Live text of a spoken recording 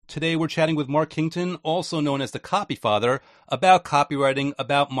Today we're chatting with Mark Kington, also known as the Copyfather, about copywriting,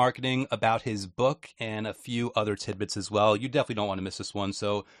 about marketing, about his book, and a few other tidbits as well. You definitely don't want to miss this one,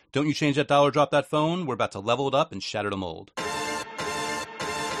 so don't you change that dial or drop that phone. We're about to level it up and shatter the mold.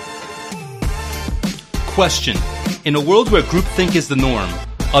 Question. In a world where groupthink is the norm,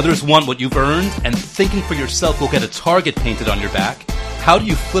 others want what you've earned, and thinking for yourself will get a target painted on your back, how do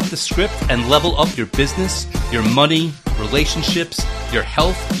you flip the script and level up your business, your money, relationships, your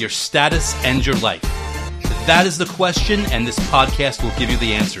health, your status, and your life? That is the question, and this podcast will give you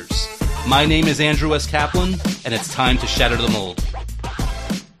the answers. My name is Andrew S. Kaplan, and it's time to shatter the mold.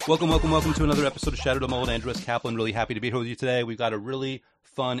 Welcome to another episode of Shatter the Mold. Andrew S. Kaplan, really happy to be here with you today. We've got a really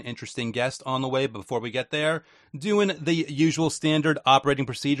fun, interesting guest on the way. But before we get there, doing the usual standard operating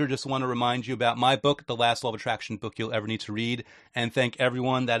procedure, just want to remind you about my book, The Last Law of Attraction, book you'll ever need to read, and thank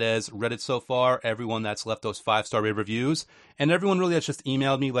everyone that has read it so far, everyone that's left those 5-star reviews, and everyone really that's just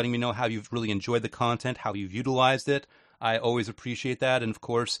emailed me letting me know how you've really enjoyed the content, how you've utilized it. I always appreciate that. And of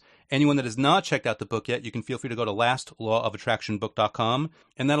course, anyone that has not checked out the book yet, you can feel free to go to lastlawofattractionbook.com,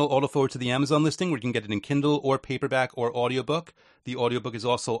 and that'll auto forward to the Amazon listing where you can get it in Kindle or paperback or audiobook. The audiobook is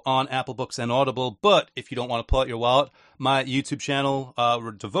also on Apple Books and Audible, but if you don't want to pull out your wallet, my YouTube channel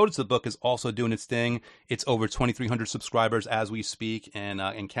devoted to the book is also doing its thing. It's over 2,300 subscribers as we speak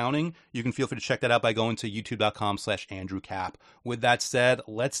and counting. You can feel free to check that out by going to youtube.com/AndrewCap. With that said,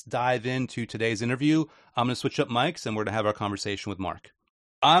 let's dive into today's interview. I'm going to switch up mics and we're going to have our conversation with Mark.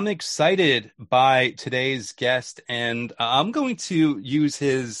 I'm excited by today's guest, and I'm going to use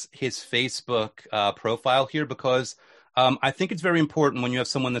his Facebook profile here because I think it's very important when you have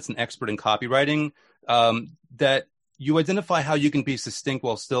someone that's an expert in copywriting that you identify how you can be succinct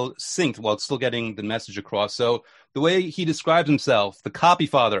while still getting the message across. So the way he describes himself, the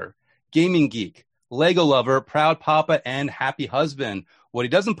Copyfather, gaming geek, Lego lover, proud papa, and happy husband. What he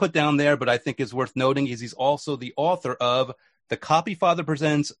doesn't put down there, but I think is worth noting, is he's also the author of The Copyfather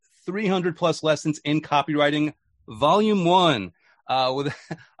Presents 300 Plus Lessons in Copywriting, Volume 1.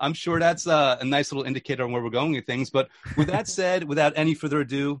 I'm sure that's a nice little indicator on where we're going with things. But with that said, without any further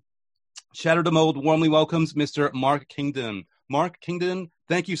ado, Shatter the Mold warmly welcomes Mr. Mark Kington. Mark Kington,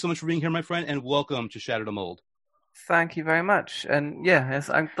 thank you so much for being here, my friend, and welcome to Shatter the Mold. Thank you very much. And yes,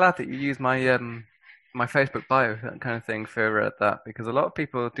 I'm glad that you use my my Facebook bio, that kind of thing, for that, because a lot of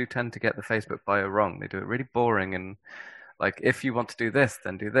people do tend to get the Facebook bio wrong. They do it really boring and like, if you want to do this,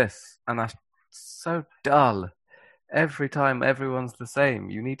 then do this. And that's so dull. Every time everyone's the same.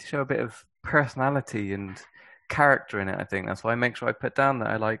 You need to show a bit of personality and character in it, I think. That's why I make sure I put down that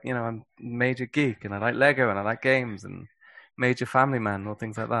I like, I'm a major geek and I like Lego and I like games and major family man or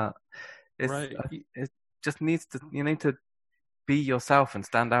things like that. Right. It just needs to, you need to be yourself and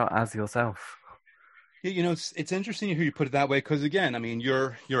stand out as yourself. Yeah, it's interesting to hear you put it that way because, again, I mean,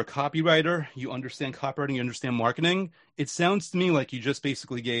 you're a copywriter. You understand copywriting. You understand marketing. It sounds to me like you just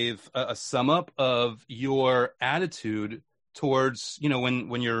basically gave a sum up of your attitude towards,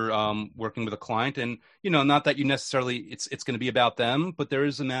 when you're working with a client. And, not that you necessarily it's going to be about them, but there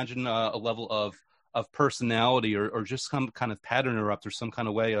is, imagine, a level of personality or just some kind of pattern interrupt or some kind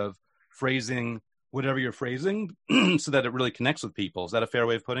of way of phrasing whatever you're phrasing so that it really connects with people. Is that a fair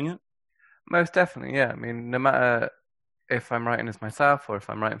way of putting it? Most definitely, yeah. I mean, no matter if I'm writing this myself or if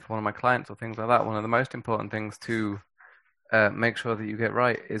I'm writing for one of my clients or things like that, one of the most important things to make sure that you get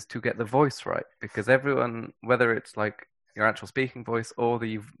right is to get the voice right. Because everyone, whether it's like your actual speaking voice or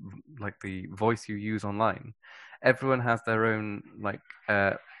the voice you use online, everyone has their own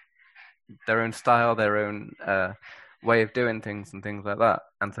style, their own way of doing things and things like that.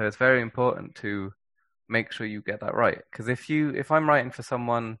 And so it's very important to make sure you get that right. Because if I'm writing for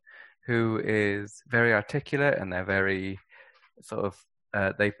someone who is very articulate and they're very sort of,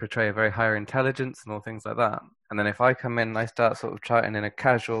 they portray a very higher intelligence and all things like that. And then if I come in and I start sort of chatting in a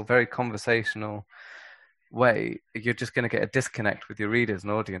casual, very conversational way, you're just going to get a disconnect with your readers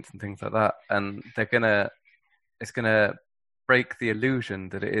and audience and things like that. And it's going to break the illusion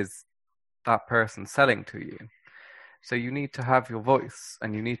that it is that person selling to you. So you need to have your voice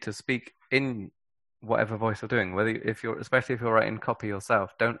and you need to speak in whatever voice you're doing, especially if you're writing copy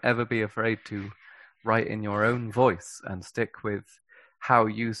yourself. Don't ever be afraid to write in your own voice and stick with how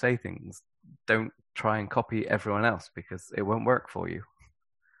you say things. Don't try and copy everyone else because it won't work for you.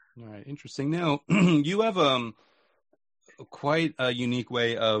 All right, interesting. Now, you have quite a unique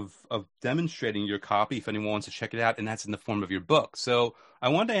way of demonstrating your copy if anyone wants to check it out, and that's in the form of your book. So I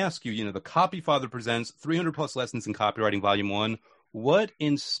wanted to ask you, the Copyfather Presents 300 Plus Lessons in Copywriting, Volume 1. What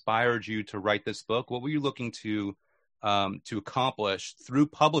inspired you to write this book? What were you looking to accomplish through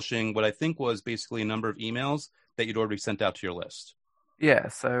publishing what I think was basically a number of emails that you'd already sent out to your list? Yeah,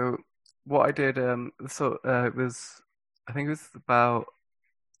 so what I did, it was, I think it was about,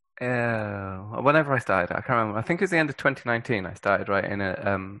 whenever I started, I can't remember. I think it was the end of 2019. I started writing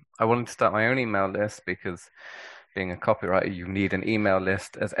I wanted to start my own email list because being a copywriter, you need an email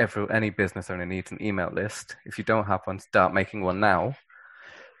list, as any business owner needs an email list. If you don't have one, start making one now.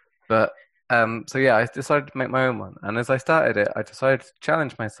 But so yeah, I decided to make my own one, and as I started it, I decided to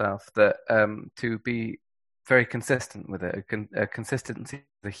challenge myself that to be very consistent with it. Consistency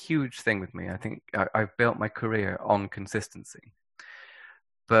is a huge thing with me. I think I've built my career on consistency.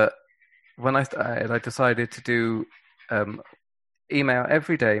 But when I started, I decided to do email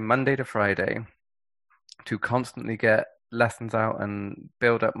every day, Monday to Friday, to constantly get lessons out and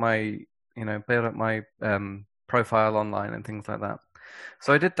build up my profile online and things like that.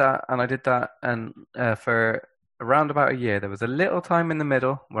 So I did that, and for around about a year, there was a little time in the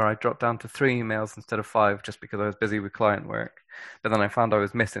middle where I dropped down to 3 emails instead of 5, just because I was busy with client work. But then I found I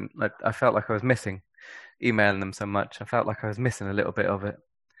was missing. I felt like I was missing emailing them so much. I felt like I was missing a little bit of it,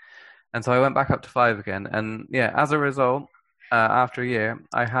 and so I went back up to 5 again. And yeah, as a result, after a year,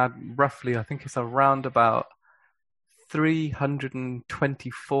 I had roughly, I think it's around about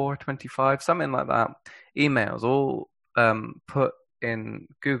 324, 25, something like that, emails all put in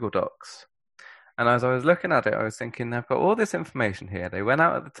Google Docs. And as I was looking at it, I was thinking, I've got all this information here. They went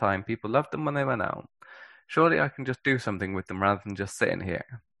out at the time. People loved them when they went out. Surely I can just do something with them rather than just sitting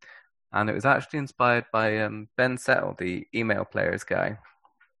here. And it was actually inspired by Ben Settle, the email players guy,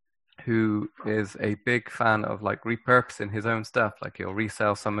 who is a big fan of like repurposing his own stuff. Like he'll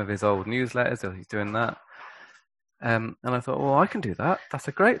resell some of his old newsletters, or he's doing that. And I thought, well, I can do that. That's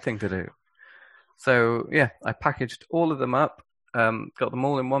a great thing to do. So yeah, I packaged all of them up, got them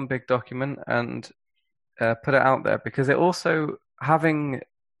all in one big document, and put it out there, because it also, having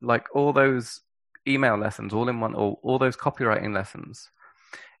like all those email lessons all in one, or all those copywriting lessons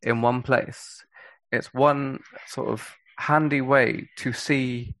in one place, it's one sort of handy way to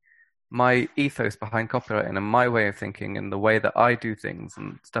see my ethos behind copywriting and my way of thinking and the way that I do things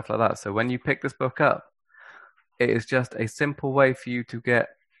and stuff like that. So when you pick this book up, it is just a simple way for you to get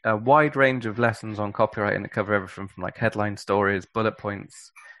a wide range of lessons on copywriting that cover everything from like headline stories, bullet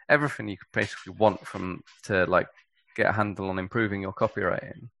points, everything you could basically want to like get a handle on improving your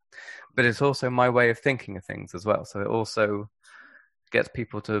copywriting. But it's also my way of thinking of things as well. So it also gets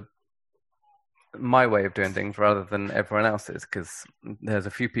people to my way of doing things rather than everyone else's, because there's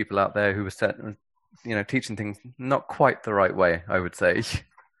a few people out there who are teaching things not quite the right way, I would say.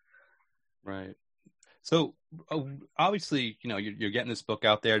 Right. So obviously, you're getting this book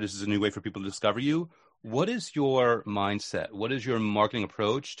out there. This is a new way for people to discover you. What is your mindset? What is your marketing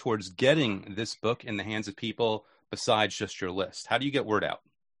approach towards getting this book in the hands of people besides just your list? How do you get word out?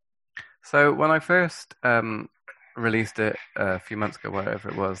 So when I first released it a few months ago, whatever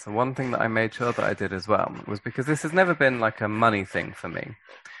it was, the one thing that I made sure that I did as well was, because this has never been like a money thing for me.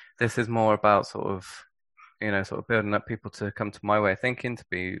 This is more about sort of building up people to come to my way of thinking, to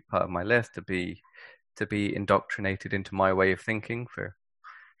be part of my list, to be indoctrinated into my way of thinking,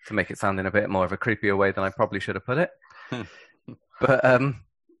 to make it sound in a bit more of a creepier way than I probably should have put it. But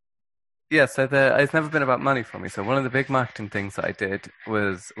yeah, so it's never been about money for me. So one of the big marketing things that I did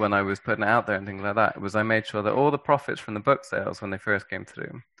was, when I was putting it out there and things like that, was I made sure that all the profits from the book sales when they first came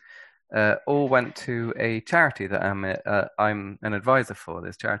through all went to a charity that I'm an advisor for.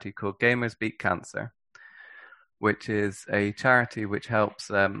 This charity called Gamers Beat Cancer, which is a charity which helps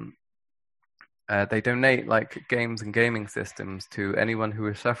they donate like games and gaming systems to anyone who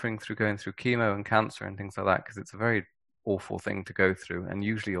is suffering through going through chemo and cancer and things like that, because it's a very awful thing to go through, and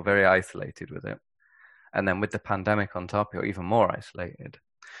usually you're very isolated with it. And then with the pandemic on top, you're even more isolated.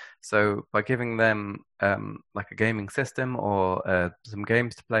 So by giving them like a gaming system or some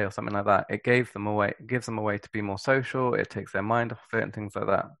games to play or something like that, it gives them a way to be more social. It takes their mind off it and things like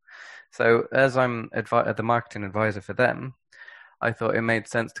that. So as I'm the marketing advisor for them, I thought it made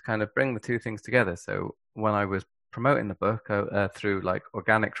sense to kind of bring the two things together. So when I was promoting the book through like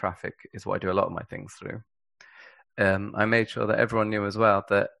organic traffic, is what I do a lot of my things through. I made sure that everyone knew as well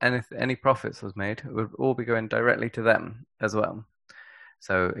that any profits was made would all be going directly to them as well.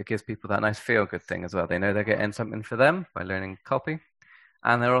 So it gives people that nice feel-good thing as well. They know they're getting something for them by learning copy,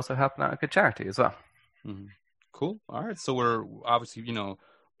 and they're also helping out a good charity as well. Mm-hmm. Cool. All right. So we're obviously,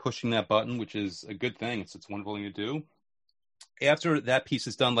 pushing that button, which is a good thing. It's a wonderful thing to do. After that piece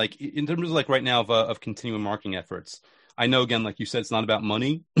is done, like in terms of like right now of continuing marketing efforts, I know, again, like you said, it's not about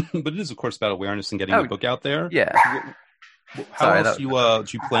money, but it is, of course, about awareness and getting the book out there. Yeah. How else do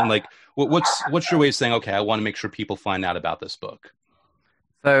you plan? Like, what's your way of saying, okay, I want to make sure people find out about this book?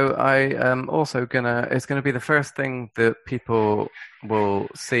 So I am also it's gonna be the first thing that people will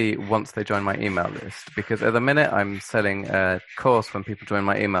see once they join my email list, because at the minute I'm selling a course when people join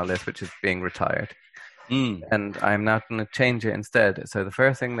my email list, which is being retired. Mm. And I'm now going to change it instead. So the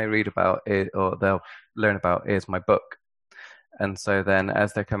first thing they read about or they'll learn about is my book. And so then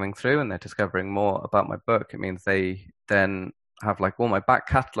as they're coming through and they're discovering more about my book, it means they then have like all my back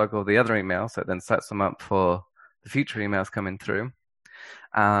catalog of the other emails. So it then sets them up for the future emails coming through.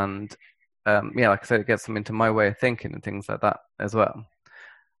 And yeah, like I said, it gets them into my way of thinking and things like that as well.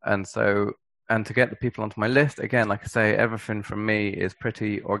 And so, and to get the people onto my list, again, like I say, everything from me is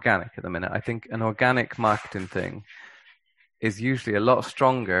pretty organic at the minute. I think an organic marketing thing is usually a lot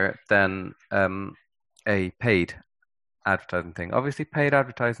stronger than a paid advertising thing. Obviously, paid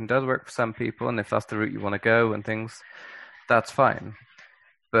advertising does work for some people, and if that's the route you want to go and things, that's fine.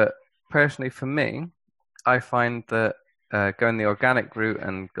 But personally, for me, I find that going the organic route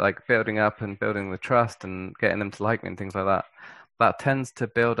and like building up and building the trust and getting them to like me and things like that, that tends to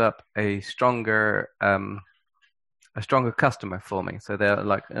build up a stronger customer for me. So they'll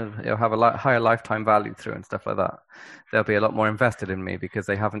like it'll have a higher lifetime value through and stuff like that. They'll be a lot more invested in me because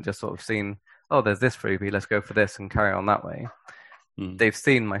they haven't just sort of seen, oh, there's this freebie, let's go for this and carry on that way. They've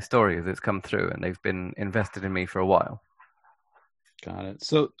seen my story as it's come through and they've been invested in me for a while. Got it.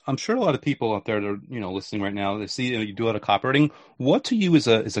 So I'm sure a lot of people out there that are, listening right now, they see you do a lot of copywriting. What to you is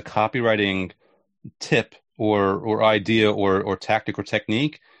a copywriting tip or idea or tactic or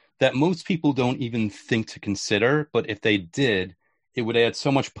technique that most people don't even think to consider, but if they did, it would add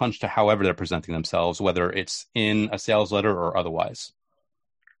so much punch to however they're presenting themselves, whether it's in a sales letter or otherwise?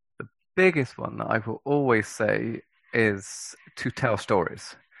 The biggest one that I will always say is to tell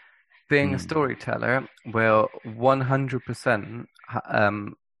stories. Being a storyteller will 100%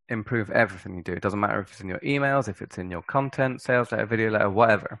 improve everything you do. It doesn't matter if it's in your emails, if it's in your content, sales letter, video letter,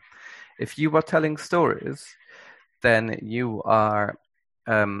 whatever. If you are telling stories, then you are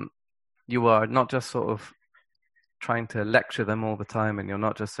not just sort of trying to lecture them all the time, and you're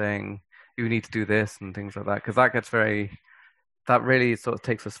not just saying you need to do this and things like that, because that really sort of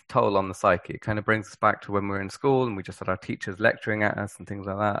takes a toll on the psyche. It kind of brings us back to when we were in school and we just had our teachers lecturing at us and things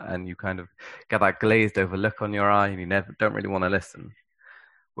like that, and you kind of get that glazed over look on your eye and you never don't really want to listen.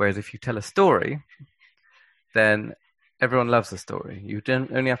 Whereas if you tell a story, then everyone loves a story. You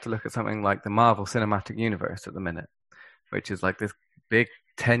don't only have to look at something like the Marvel Cinematic Universe at the minute, which is like this big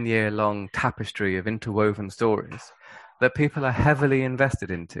 10-year-long tapestry of interwoven stories that people are heavily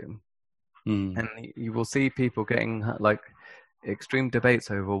invested into. And you will see people getting like extreme debates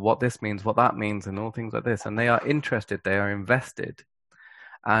over what this means, what that means, and all things like this. And they are interested, they are invested.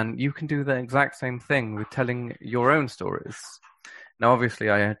 And you can do the exact same thing with telling your own stories. Now, obviously,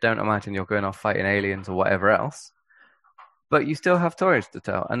 I don't imagine you're going off fighting aliens or whatever else, but you still have stories to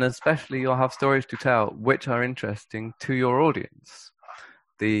tell. And especially you'll have stories to tell which are interesting to your audience.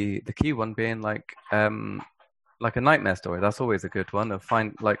 The key one being like a nightmare story. That's always a good one, of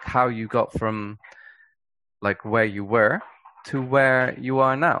find like how you got from like where you were to where you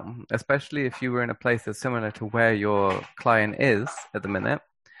are now, especially if you were in a place that's similar to where your client is at the minute.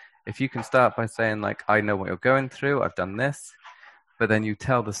 If you can start by saying like, I know what you're going through, I've done this, but then you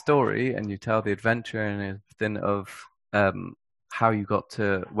tell the story and you tell the adventure and everything of how you got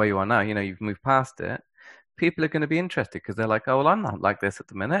to where you are now, you've moved past it. People are going to be interested because they're like, oh, well, I'm not like this at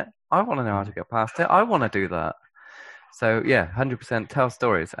the minute. I want to know how to get past it. I want to do that. So yeah, 100% tell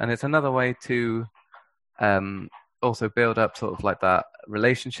stories. And it's another way to also build up sort of like that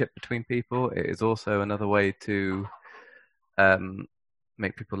relationship between people. It is also another way to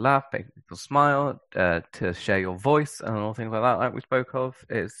make people laugh, make people smile, to share your voice and all things like that, like we spoke of.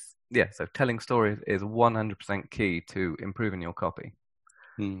 So telling stories is 100% key to improving your copy.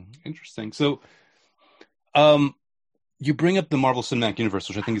 Interesting. So you bring up the Marvel Cinematic Universe,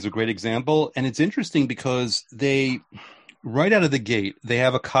 which I think is a great example, and it's interesting because they, right out of the gate, they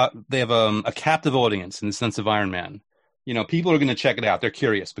have a captive audience in the sense of Iron Man. People are going to check it out. They're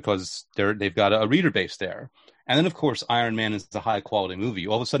curious because they've got a reader base there. And then, of course, Iron Man is a high-quality movie.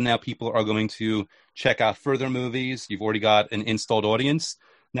 All of a sudden now people are going to check out further movies. You've already got an installed audience.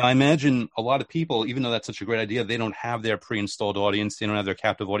 Now, I imagine a lot of people, even though that's such a great idea, they don't have their pre-installed audience. They don't have their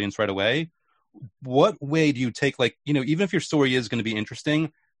captive audience right away. What way do you take, even if your story is going to be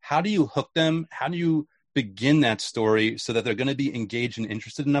interesting, how do you hook them? How do you begin that story so that they're going to be engaged and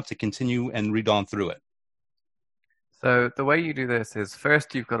interested enough to continue and read on through it? So the way you do this is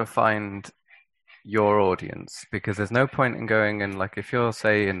first you've got to find your audience, because there's no point in going and like if you're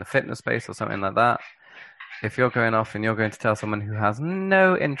say in the fitness space or something like that, if you're going off and you're going to tell someone who has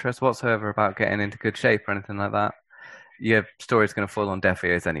no interest whatsoever about getting into good shape or anything like that, your story's going to fall on deaf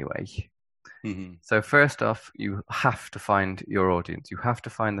ears anyway. Mm-hmm. So first off, you have to find your audience. You have to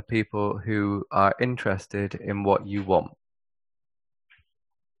find the people who are interested in what you want.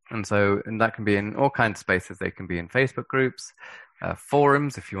 And that can be in all kinds of spaces. They can be in Facebook groups,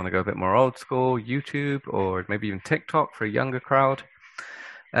 forums, if you want to go a bit more old school, YouTube, or maybe even TikTok for a younger crowd.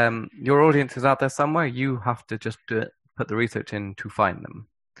 Your audience is out there somewhere. You have to just put the research in to find them.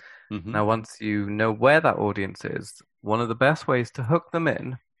 Mm-hmm. Now, once you know where that audience is, one of the best ways to hook them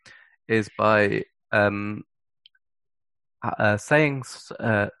in is by answering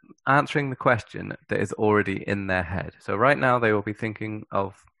the question that is already in their head. So right now they will be thinking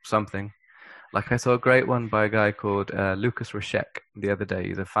of something. Like I saw a great one by a guy called Lucas Rashek the other day.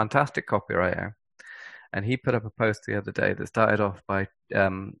 He's a fantastic copywriter. And he put up a post the other day that started off by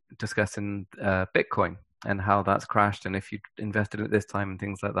discussing Bitcoin and how that's crashed and if you invested at this time and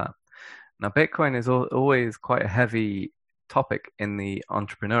things like that. Now, Bitcoin is always quite a heavy topic in the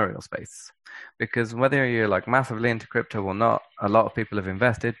entrepreneurial space because whether you're like massively into crypto or not, a lot of people have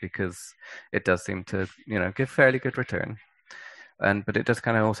invested because it does seem to, give fairly good return. But it does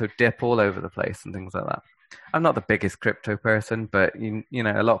kind of also dip all over the place and things like that. I'm not the biggest crypto person, but a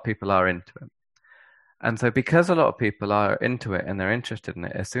lot of people are into it. And so because a lot of people are into it and they're interested in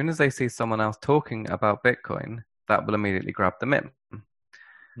it, as soon as they see someone else talking about Bitcoin, that will immediately grab them in.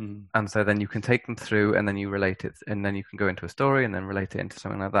 Mm. And so then you can take them through and then you relate it, and then you can go into a story and then relate it into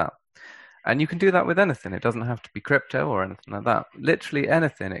something like that. And you can do that with anything. It doesn't have to be crypto or anything like that. Literally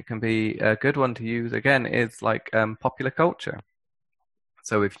anything. It can be a good one to use, again, is like popular culture.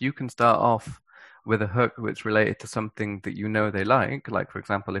 So if you can start off with a hook which related to something that they like for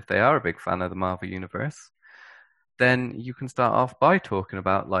example, if they are a big fan of the Marvel Universe, then you can start off by talking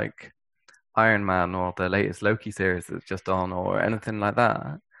about like Iron Man or the latest Loki series that's just on or anything like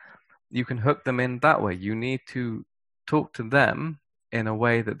that. You can hook them in that way. You need to talk to them in a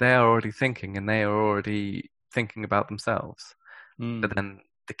way that they are already thinking and they are already thinking about themselves. But then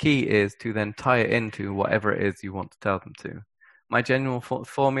the key is to then tie it into whatever it is you want to tell them to. My general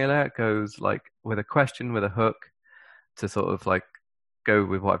formula goes like with a question, with a hook, to sort of like go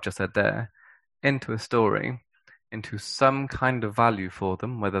with what I've just said there, into a story, into some kind of value for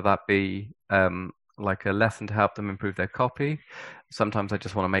them, whether that be like a lesson to help them improve their copy. Sometimes I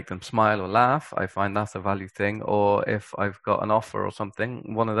just want to make them smile or laugh. I find that's a value thing. Or if I've got an offer or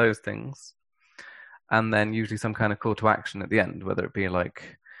something, one of those things. And then usually some kind of call to action at the end, whether it be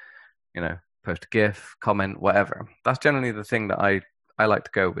like, post a GIF, comment, whatever. That's generally the thing that I like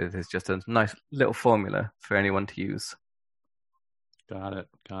to go with, is just a nice little formula for anyone to use. Got it.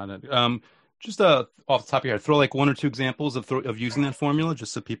 Just off the top of your head, throw like one or two examples of using that formula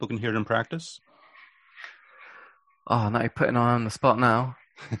just so people can hear it in practice. Oh, now you're putting on the spot now.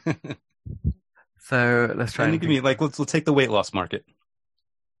 So let's try. Give me let's take the weight loss market.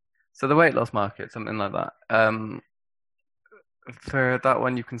 So the weight loss market, something like that. For that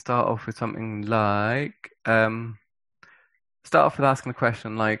one, you can start off with something like, start off with asking a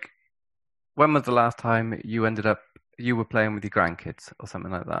question like, when was the last time you were playing with your grandkids or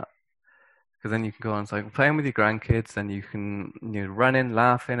something like that? Because then you can go on, it's like playing with your grandkids, and you can running,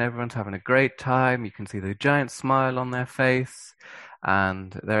 laughing, everyone's having a great time. You can see the giant smile on their face,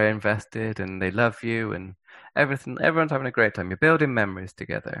 and they're invested, and they love you, and everything. Everyone's having a great time. You're building memories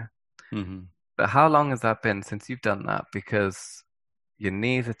together. Mm-hmm. But how long has that been since you've done that? Because your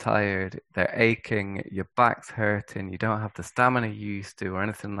knees are tired, they're aching, your back's hurting, you don't have the stamina you used to or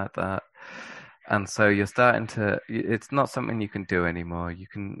anything like that. And so you're starting to, it's not something you can do anymore.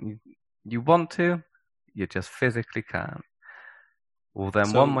 You want to, you just physically can't. Well,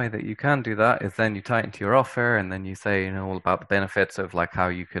 then one way that you can do that is then you tie it into your offer, and then you say, all about the benefits of like how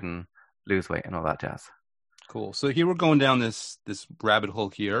you can lose weight and all that jazz. Cool. So here we're going down this rabbit hole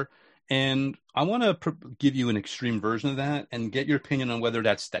here. And I want to give you an extreme version of that and get your opinion on whether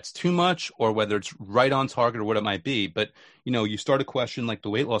that's too much or whether it's right on target or what it might be. But, you start a question like the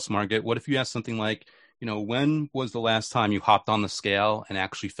weight loss market. What if you ask something like, when was the last time you hopped on the scale and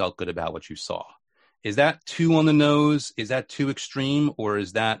actually felt good about what you saw? Is that too on the nose? Is that too extreme? Or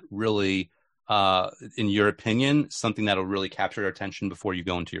is that really, in your opinion, something that'll really capture your attention before you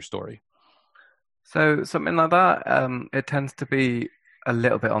go into your story? So something like that, it tends to be a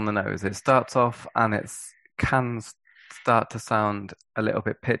little bit on the nose. It starts off and it can start to sound a little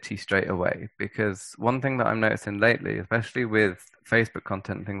bit pitchy straight away, because one thing that I'm noticing lately, especially with Facebook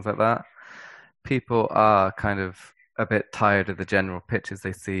content and things like that, people are kind of a bit tired of the general pitches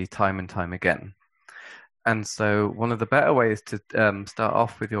they see time and time again. And so one of the better ways to start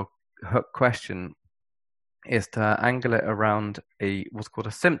off with your hook question is to angle it around what's called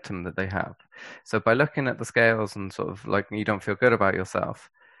a symptom that they have. So by looking at the scales and sort of like you don't feel good about yourself,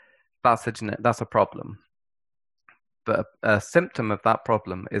 that's a problem. But a symptom of that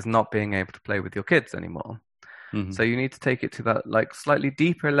problem is not being able to play with your kids anymore. Hmm. So you need to take it to that like slightly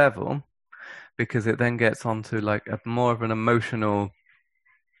deeper level, because it then gets onto like a more of an emotional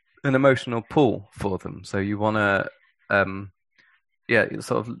pull for them. So you want to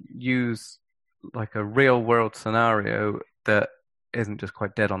sort of use like a real world scenario that isn't just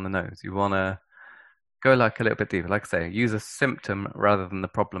quite dead on the nose. You want to go like a little bit deeper, like I say, use a symptom rather than the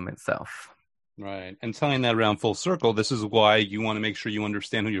problem itself. Right. And tying that around full circle, this is why you want to make sure you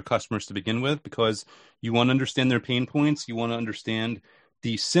understand who your customers to begin with, because you want to understand their pain points. You want to understand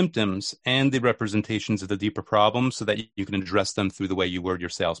the symptoms and the representations of the deeper problems so that you can address them through the way you word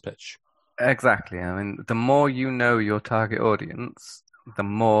your sales pitch. Exactly. I mean, the more you know your target audience, the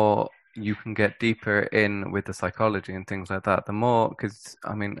more you can get deeper in with the psychology and things like that. The more, because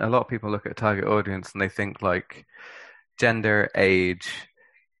I mean, a lot of people look at target audience and they think like gender, age,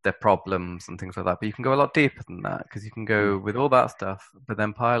 their problems and things like that. But you can go a lot deeper than that, because you can go with all that stuff, but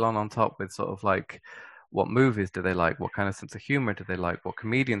then pile on top with sort of like what movies do they like? What kind of sense of humor do they like? What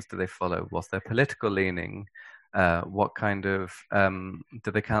comedians do they follow? What's their political leaning? What kind of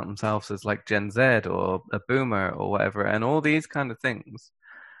do they count themselves as like Gen Z or a boomer or whatever? And all these kind of things.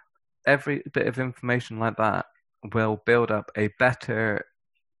 Every bit of information like that will build up a better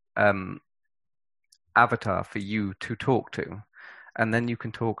um, avatar for you to talk to. And then you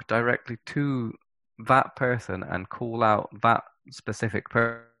can talk directly to that person and call out that specific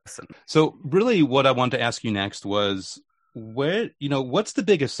person. So really what I wanted to ask you next was what's the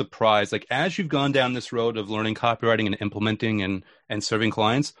biggest surprise? Like as you've gone down this road of learning copywriting and implementing and serving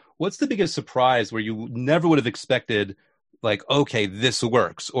clients, what's the biggest surprise where you never would have expected, like, okay, this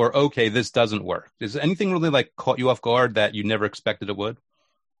works, or okay, this doesn't work? Is anything really like caught you off guard that you never expected it would?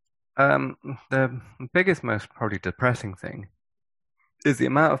 The biggest, most probably depressing thing is the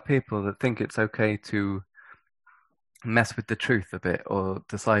amount of people that think it's okay to mess with the truth a bit or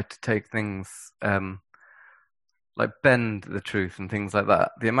decide to take things like bend the truth and things like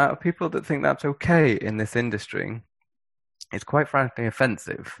that. The amount of people that think that's okay in this industry is quite frankly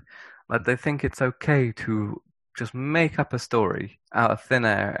offensive. Like they think it's okay to just make up a story out of thin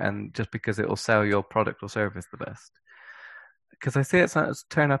air and just because it will sell your product or service the best. Because I see it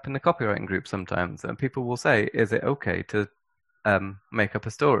turn up in the copywriting group sometimes, and people will say, "Is it okay to make up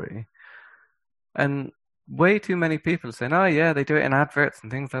a story?" And way too many people are saying, "Oh yeah, they do it in adverts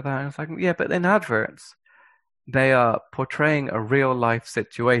and things like that." And it's like, yeah, but in adverts, they are portraying a real life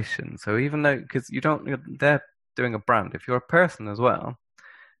situation. So even though, because they're doing a brand. If you're a person as well,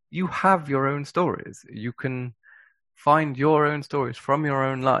 you have your own stories. You can find your own stories from your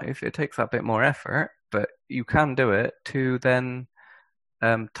own life. It takes a bit more effort, but you can do it to then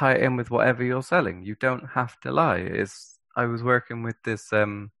tie it in with whatever you're selling. You don't have to lie. I was working with this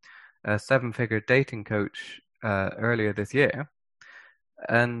a seven-figure dating coach earlier this year,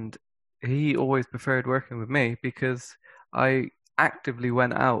 and he always preferred working with me because I actively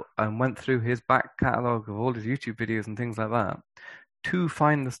went out and went through his back catalogue of all his YouTube videos and things like that to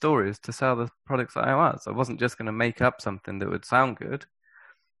find the stories to sell the products that I was. I wasn't just going to make up something that would sound good.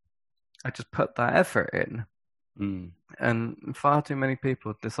 I just put that effort in. Mm. And far too many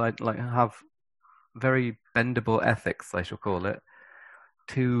people decide, like, have very bendable ethics, I shall call it,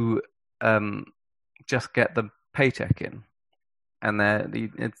 to just get the paycheck in. And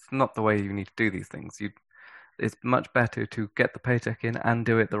it's not the way you need to do these things. It's much better to get the paycheck in and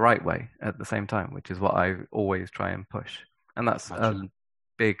do it the right way at the same time, which is what I always try and push. And that's a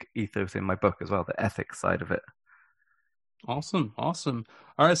big ethos in my book as well, the ethics side of it. Awesome. Awesome.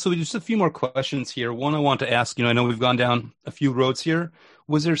 All right. So just a few more questions here. One I want to ask, I know we've gone down a few roads here.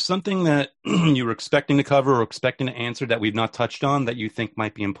 Was there something that you were expecting to cover or expecting to answer that we've not touched on that you think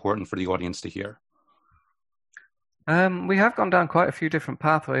might be important for the audience to hear? We have gone down quite a few different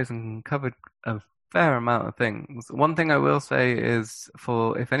pathways and covered a fair amount of things. One thing I will say is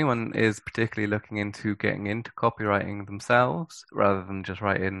if anyone is particularly looking into getting into copywriting themselves rather than just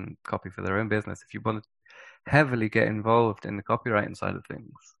writing copy for their own business, if you want to heavily get involved in the copywriting side of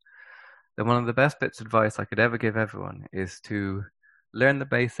things, then one of the best bits of advice I could ever give everyone is to learn the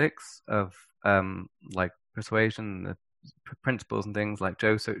basics of like persuasion, the principles and things like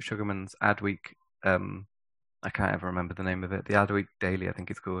Joe Sugarman's Adweek. I can't ever remember the name of it. The Adweek Daily, I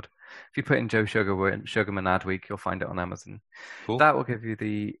think it's called. If you put in Joe Sugarman Adweek, you'll find it on Amazon. Cool. That will give you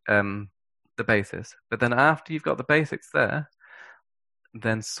the basis. But then after you've got the basics there,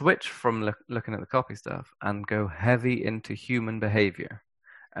 then switch from looking at the copy stuff and go heavy into human behavior.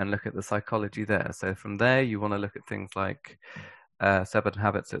 and look at the psychology there. So from there, you want to look at things like 7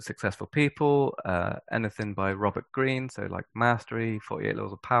 Habits of Successful People, anything by Robert Greene, so like Mastery, 48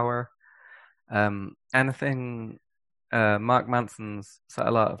 Laws of Power, anything Mark Manson's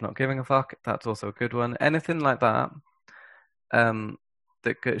Subtle Art of Not Giving a Fuck, that's also a good one. Anything like that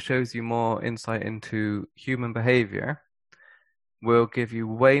that shows you more insight into human behavior will give you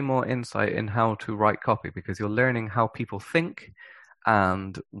way more insight in how to write copy, because you're learning how people think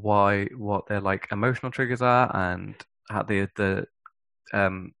and what their like emotional triggers are, and how the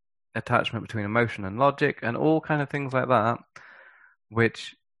attachment between emotion and logic and all kind of things like that,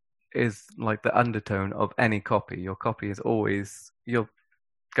 which is like the undertone of any copy. Your copy is always, you're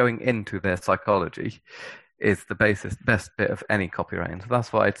going into their psychology is the best bit of any copywriting. So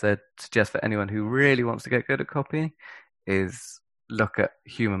that's what I'd suggest for anyone who really wants to get good at copy, is look at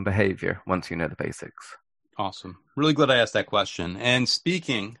human behavior once you know the basics. Awesome. Really glad I asked that question. And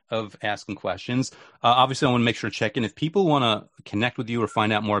speaking of asking questions, obviously I want to make sure to check in. If people want to connect with you or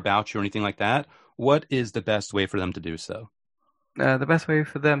find out more about you or anything like that, what is the best way for them to do so? The best way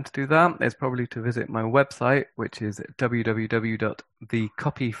for them to do that is probably to visit my website, which is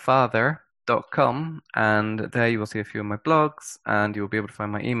www.thecopyfather.com, and there you will see a few of my blogs, and you'll be able to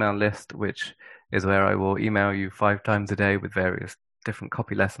find my email list, which is where I will email you 5 times a day with various different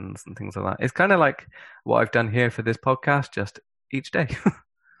copy lessons and things like that. It's kind of like what I've done here for this podcast, just each day.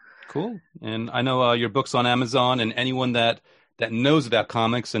 Cool. And I know your book's on Amazon, and anyone that knows about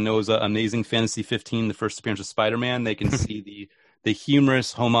comics and knows Amazing Fantasy 15, the first appearance of Spider-Man, they can see the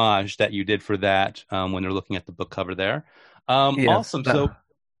humorous homage that you did for that when they're looking at the book cover there. Awesome.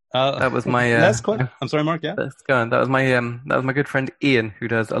 That was my. I'm sorry, Mark. Yeah, let's go on. That was my good friend Ian, who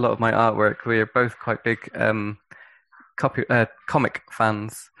does a lot of my artwork. We are both quite big comic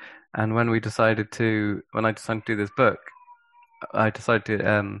fans, and when I decided to do this book, I decided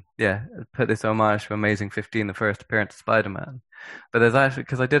to put this homage to Amazing 15, the first appearance of Spider-Man. But there's actually,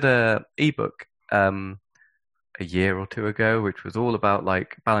 because I did a ebook a year or 2 ago, which was all about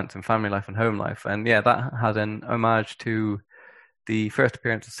like balancing family life and home life, and that had an homage to the first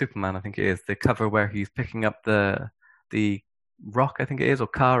appearance of Superman. I think it is the cover where he's picking up the rock, I think it is, or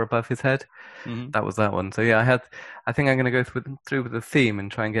car above his head. Mm-hmm. That was that one. So I think I'm going to go through with the theme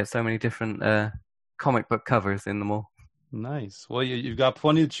and try and get so many different comic book covers in them all. Nice. Well, you've got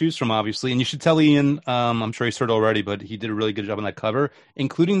plenty to choose from, obviously, and you should tell Ian. I'm sure he's heard already, but he did a really good job on that cover,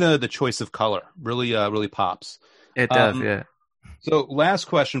 including the choice of color. Really pops. It does, yeah. So, last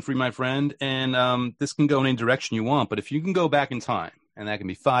question for you, my friend, and this can go in any direction you want. But if you can go back in time, and that can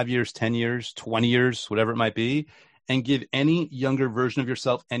be 5 years, 10 years, 20 years, whatever it might be, and give any younger version of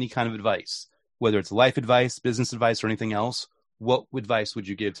yourself any kind of advice, whether it's life advice, business advice, or anything else, what advice would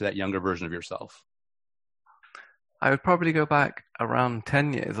you give to that younger version of yourself? I would probably go back around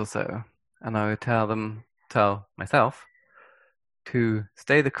 10 years or so, and I would tell myself to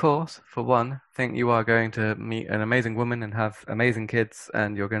stay the course. For one, think you are going to meet an amazing woman and have amazing kids,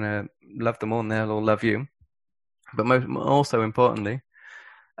 and you're going to love them all and they'll all love you. But also importantly,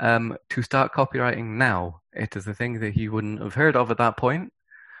 to start copywriting now. It is a thing that you wouldn't have heard of at that point,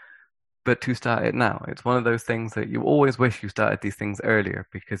 but to start it now. It's one of those things that you always wish you started these things earlier,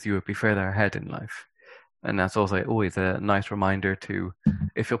 because you would be further ahead in life. And that's also always a nice reminder to,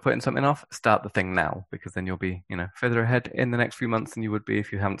 if you're putting something off, start the thing now, because then you'll be, further ahead in the next few months than you would be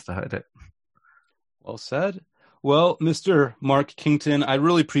if you haven't started it. Well said. Well, Mr. Mark Kington, I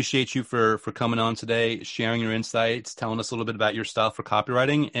really appreciate you for coming on today, sharing your insights, telling us a little bit about your style for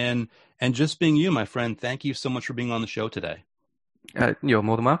copywriting, and just being you, my friend. Thank you so much for being on the show today. You're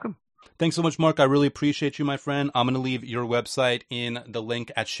more than welcome. Thanks so much, Mark. I really appreciate you, my friend. I'm going to leave your website in the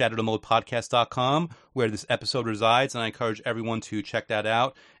link at shatterthemodepodcast.com, where this episode resides, and I encourage everyone to check that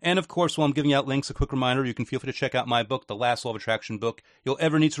out. And of course, while I'm giving out links, a quick reminder, you can feel free to check out my book, The Last Law of Attraction book you'll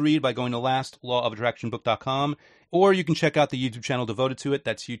ever need to read, by going to lastlawofattractionbook.com, or you can check out the YouTube channel devoted to it.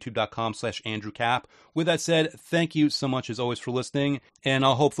 That's youtube.com/Andrew Cap. With that said, thank you so much as always for listening, and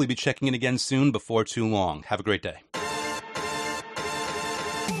I'll hopefully be checking in again soon before too long. Have a great day.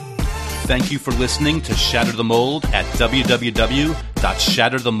 Thank you for listening to Shatter the Mold at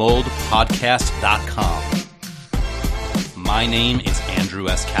www.shatterthemouldpodcast.com. My name is Andrew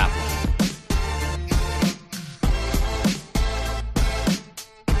S. Kaplan.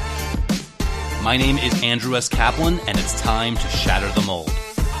 My name is Andrew S. Kaplan, and it's time to shatter the mold.